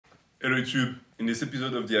Hello YouTube, in this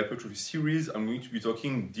episode of the Hypertrophy series, I'm going to be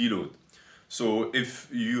talking deload. So if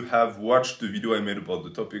you have watched the video I made about the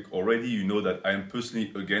topic already, you know that I am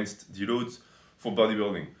personally against deloads for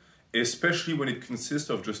bodybuilding, especially when it consists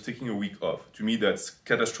of just taking a week off. To me, that's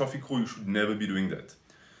catastrophic. You should never be doing that.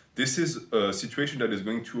 This is a situation that is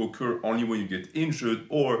going to occur only when you get injured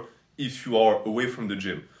or if you are away from the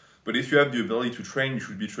gym. But if you have the ability to train, you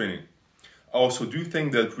should be training. I also do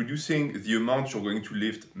think that reducing the amount you're going to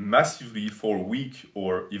lift massively for a week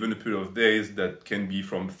or even a period of days that can be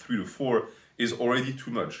from 3 to 4 is already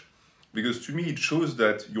too much. Because to me, it shows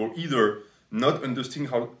that you're either not understanding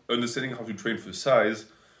how to train for size,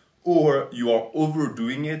 or you are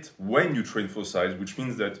overdoing it when you train for size, which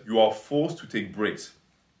means that you are forced to take breaks.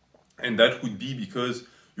 And that would be because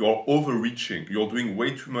you are overreaching. You're doing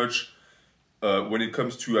way too much when it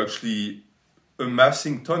comes to actually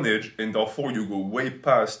amassing tonnage, and therefore you go way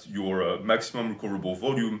past your maximum recoverable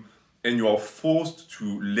volume and you are forced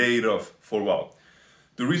to lay it off for a while.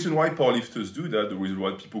 The reason why powerlifters do that, the reason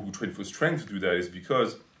why people who train for strength do that, is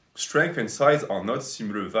because strength and size are not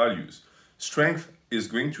similar values. Strength is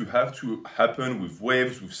going to have to happen with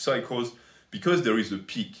waves, with cycles, because there is a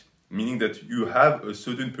peak, meaning that you have a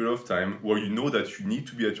certain period of time where you know that you need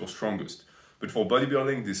to be at your strongest. But for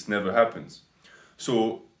bodybuilding, this never happens.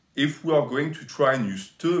 So if we are going to try and use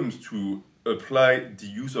terms to apply the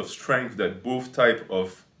use of strength that both type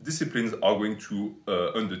of disciplines are going to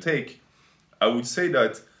undertake, I would say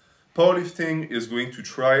that powerlifting is going to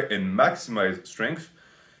try and maximize strength,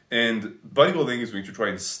 and bodybuilding is going to try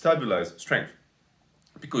and stabilize strength.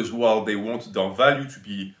 Because while they want their value to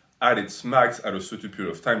be at its max at a certain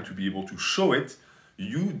period of time to be able to show it,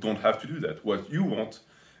 you don't have to do that. What you want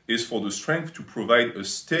is for the strength to provide a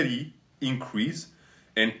steady increase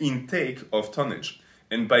and intake of tonnage.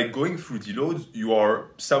 And by going through deloads, you are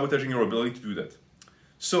sabotaging your ability to do that.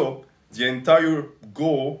 So the entire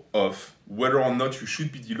goal of whether or not you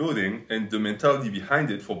should be deloading and the mentality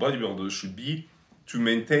behind it for bodybuilders should be to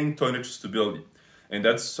maintain tonnage stability. And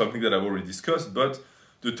that's something that I've already discussed, but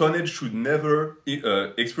the tonnage should never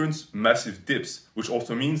experience massive dips, which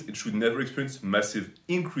also means it should never experience massive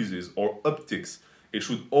increases or upticks. It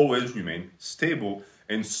should always remain stable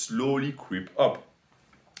and slowly creep up,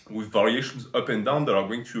 with variations up and down that are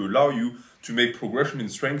going to allow you to make progression in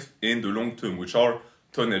strength in the long term, which are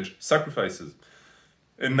tonnage sacrifices.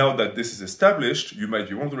 And now that this is established, you might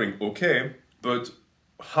be wondering, okay, but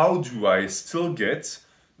how do I still get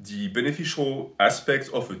the beneficial aspects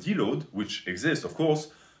of a deload, which exists, of course,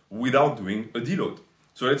 without doing a deload?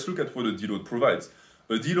 So let's look at what a deload provides.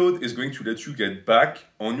 A deload is going to let you get back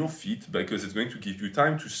on your feet because it's going to give you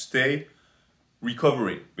time to stay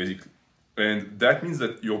recovering, basically. And that means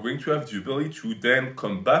that you're going to have the ability to then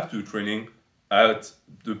come back to the training at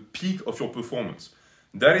the peak of your performance.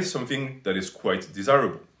 That is something that is quite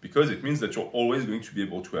desirable because it means that you're always going to be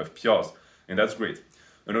able to have PRs, and that's great.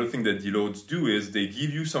 Another thing that deloads do is they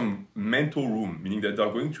give you some mental room, meaning that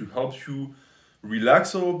they're going to help you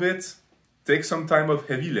relax a little bit, take some time off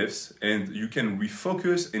heavy lifts, and you can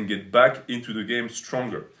refocus and get back into the game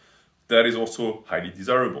stronger. That is also highly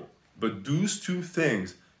desirable. But those two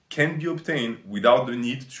things can be obtained without the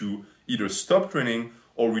need to either stop training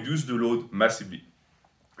or reduce the load massively.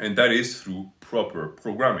 And that is through proper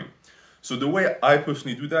programming. So the way I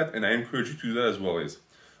personally do that, and I encourage you to do that as well, is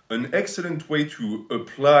an excellent way to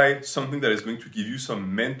apply something that is going to give you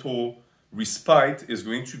some mental respite is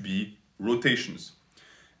going to be rotations.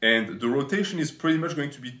 And the rotation is pretty much going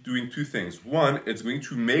to be doing two things. One, it's going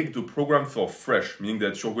to make the program feel fresh, meaning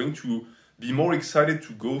that you're going to be more excited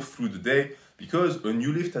to go through the day because a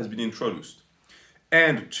new lift has been introduced.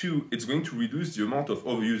 And two, it's going to reduce the amount of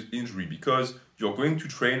overuse injury because you're going to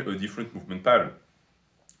train a different movement pattern.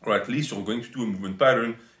 Or at least you're going to do a movement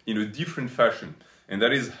pattern in a different fashion. And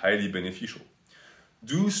that is highly beneficial.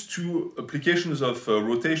 Those two applications of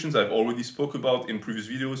rotations I've already spoke about in previous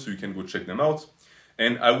videos, so you can go check them out.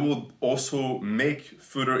 And I will also make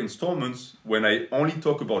further installments when I only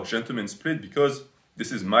talk about gentleman split because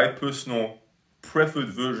this is my personal preferred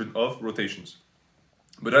version of rotations.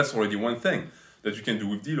 But that's already one thing that you can do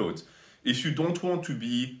with deloads. If you don't want to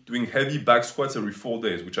be doing heavy back squats every 4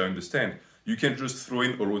 days, which I understand, you can just throw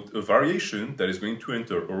in a variation that is going to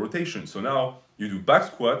enter a rotation. So now you do back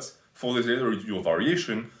squats, 4 days later you do your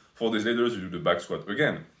variation, 4 days later you do the back squat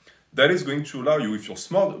again. That is going to allow you, if you're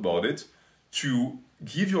smart about it, to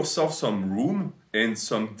give yourself some room and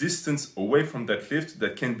some distance away from that lift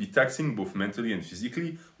that can be taxing both mentally and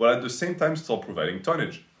physically, while at the same time still providing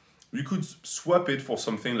tonnage. You could swap it for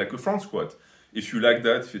something like a front squat. If you like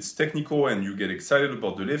that, if it's technical and you get excited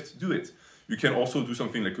about the lift, do it. You can also do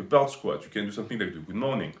something like a belt squat. You can do something like the good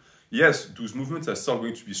morning. Yes, those movements are still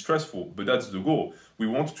going to be stressful, but that's the goal. We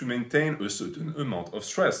want to maintain a certain amount of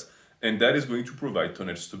stress, and that is going to provide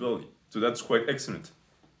tonnage stability. So that's quite excellent.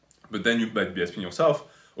 But then you might be asking yourself,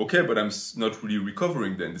 okay, but I'm not really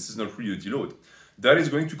recovering then. This is not really a deload. That is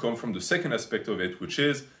going to come from the second aspect of it, which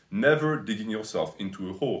is never digging yourself into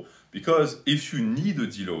a hole. Because if you need a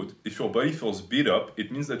deload, if your body feels beat up,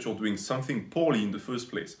 it means that you're doing something poorly in the first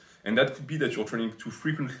place. And that could be that you're training too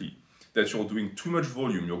frequently, that you're doing too much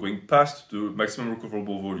volume, you're going past the maximum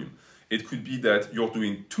recoverable volume. It could be that you're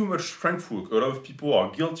doing too much strength work. A lot of people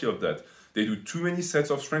are guilty of that. They do too many sets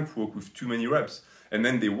of strength work with too many reps. And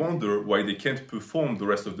then they wonder why they can't perform the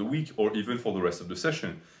rest of the week or even for the rest of the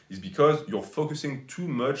session. It's because you're focusing too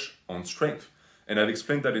much on strength. And I've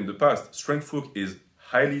explained that in the past. Strength work is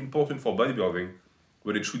highly important for bodybuilding,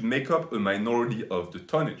 but it should make up a minority of the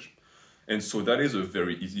tonnage. And so that is a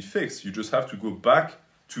very easy fix. You just have to go back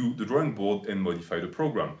to the drawing board and modify the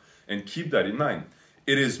program. And keep that in mind.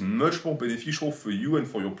 It is much more beneficial for you and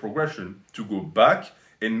for your progression to go back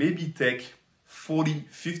and maybe take 40,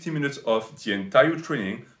 50 minutes of the entire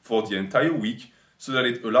training for the entire week so that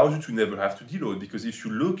it allows you to never have to deload. Because if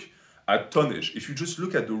you look at tonnage, if you just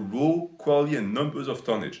look at the raw quality and numbers of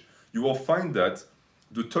tonnage, you will find that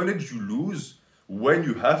the tonnage you lose when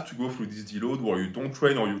you have to go through this deload where you don't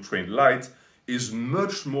train or you train light is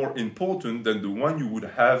much more important than the one you would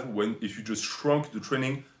have if you just shrunk the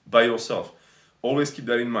training by yourself. Always keep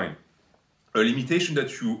that in mind. A limitation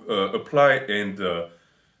that you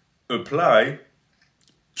apply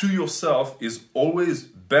to yourself is always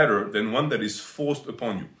better than one that is forced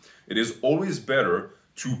upon you. It is always better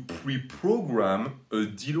to pre-program a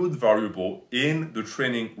deload variable in the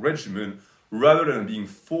training regimen rather than being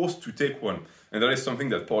forced to take one. And that is something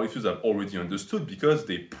that powerlifters have already understood because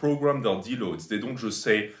they program their deloads. They don't just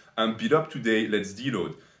say, I'm beat up today, let's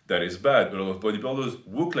deload. That is bad. A lot of bodybuilders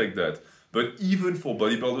work like that. But even for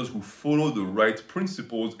bodybuilders who follow the right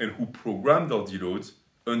principles and who program their deloads,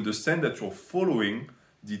 understand that you're following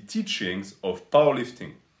the teachings of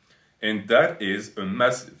powerlifting. And that is a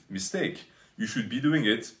massive mistake. You should be doing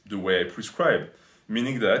it the way I prescribe,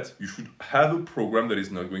 meaning that you should have a program that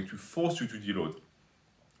is not going to force you to deload.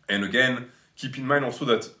 And again, keep in mind also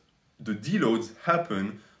that the deloads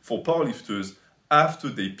happen for powerlifters after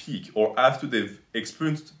they peak or after they've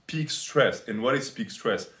experienced peak stress. And what is peak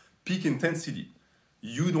stress? Peak intensity.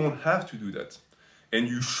 You don't have to do that. And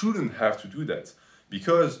you shouldn't have to do that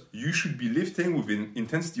because you should be lifting within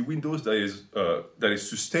intensity windows that is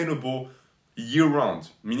sustainable year-round,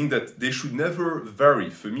 meaning that they should never vary.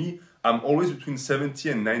 For me, I'm always between 70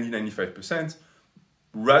 and 95%,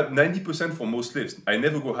 90% for most lifts. I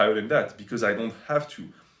never go higher than that because I don't have to.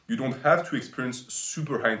 You don't have to experience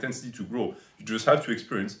super high intensity to grow. You just have to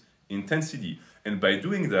experience intensity. And by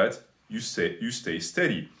doing that, you stay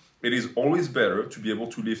steady. It is always better to be able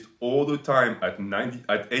to lift all the time at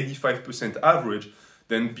 85% average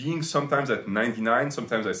than being sometimes at 99,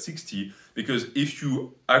 sometimes at 60, because if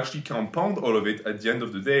you actually compound all of it at the end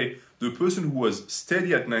of the day, the person who was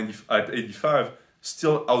steady at 85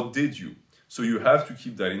 still outdid you. So you have to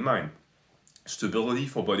keep that in mind. Stability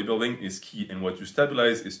for bodybuilding is key, and what you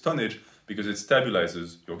stabilize is tonnage because it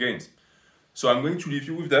stabilizes your gains. So I'm going to leave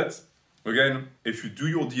you with that. Again, if you do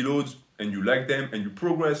your deloads and you like them and you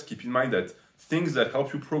progress, keep in mind that things that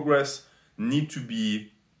help you progress need to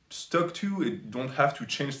be stuck to. It don't have to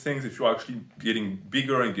change things if you're actually getting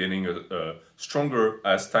bigger and getting stronger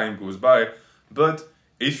as time goes by. But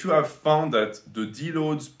if you have found that the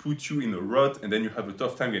deloads put you in a rut and then you have a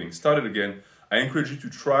tough time getting started again, I encourage you to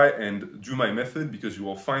try and do my method because you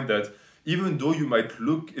will find that even though it might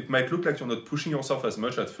look like you're not pushing yourself as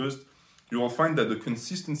much at first, you will find that the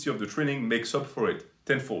consistency of the training makes up for it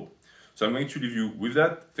tenfold. So I'm going to leave you with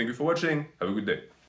that. Thank you for watching. Have a good day.